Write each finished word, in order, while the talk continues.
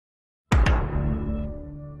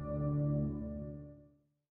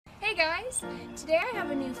Hey guys! Today I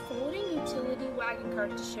have a new folding utility wagon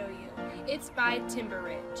cart to show you. It's by Timber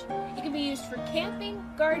Ridge. It can be used for camping,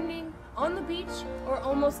 gardening, on the beach, or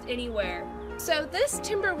almost anywhere. So this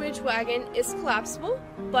Timber Ridge wagon is collapsible,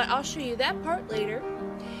 but I'll show you that part later.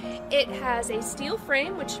 It has a steel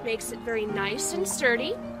frame which makes it very nice and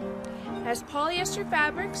sturdy. It has polyester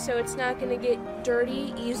fabric so it's not going to get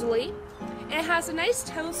dirty easily. And it has a nice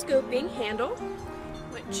telescoping handle,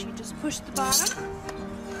 which you just push the bottom.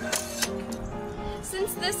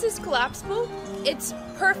 Since this is collapsible, it's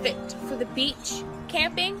perfect for the beach,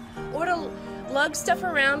 camping, or to lug stuff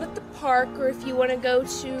around at the park, or if you want to go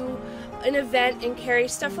to an event and carry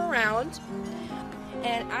stuff around.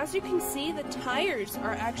 And as you can see, the tires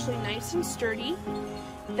are actually nice and sturdy.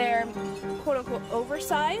 They're quote-unquote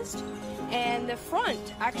oversized, and the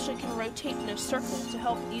front actually can rotate in a circle to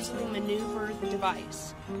help easily maneuver the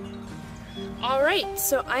device. Alright,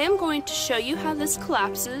 so I am going to show you how this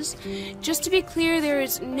collapses. Just to be clear, there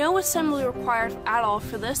is no assembly required at all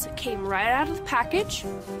for this. It came right out of the package.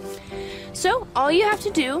 So all you have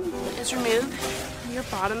to do is remove your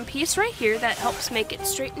bottom piece right here that helps make it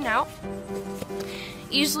straighten out.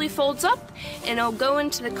 Easily folds up and it'll go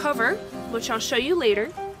into the cover, which I'll show you later.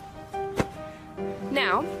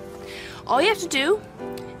 Now, all you have to do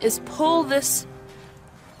is pull this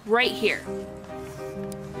right here.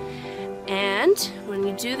 And when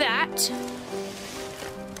you do that,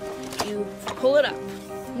 you pull it up.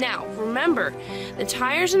 Now, remember, the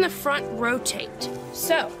tires in the front rotate.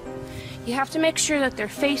 So, you have to make sure that they're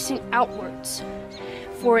facing outwards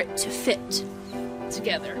for it to fit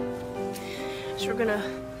together. So we're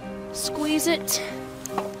gonna squeeze it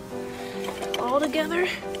all together.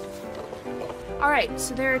 Alright,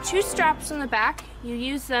 so there are two straps on the back. You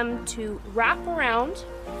use them to wrap around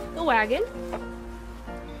the wagon.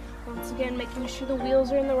 Once again, making sure the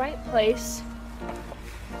wheels are in the right place.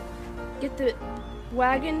 Get the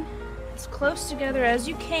wagon as close together as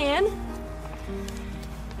you can.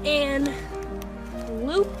 And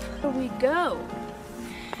loop, here we go.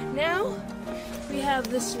 Now, we have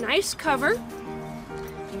this nice cover.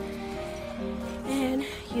 And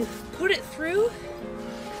you put it through.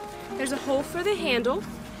 There's a hole for the handle.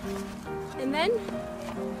 And then,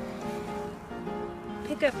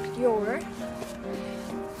 pick up your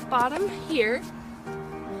bottom here,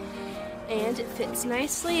 and it fits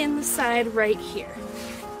nicely in the side right here.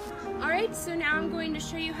 Alright, so now I'm going to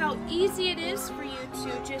show you how easy it is for you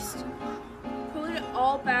to just pull it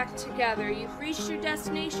all back together. You've reached your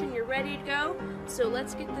destination, you're ready to go, so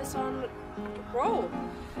let's get this on the roll.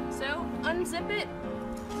 So unzip it,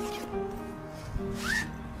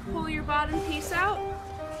 pull your bottom piece out,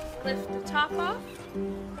 lift the top off,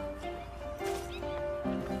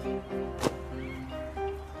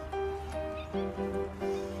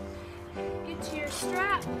 to your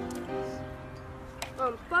strap,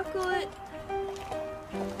 unbuckle it,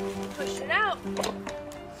 push it out,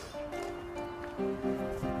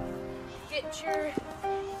 get your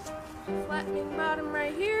flattening bottom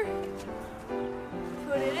right here,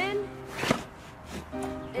 put it in,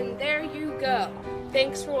 and there you go.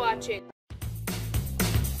 Thanks for watching.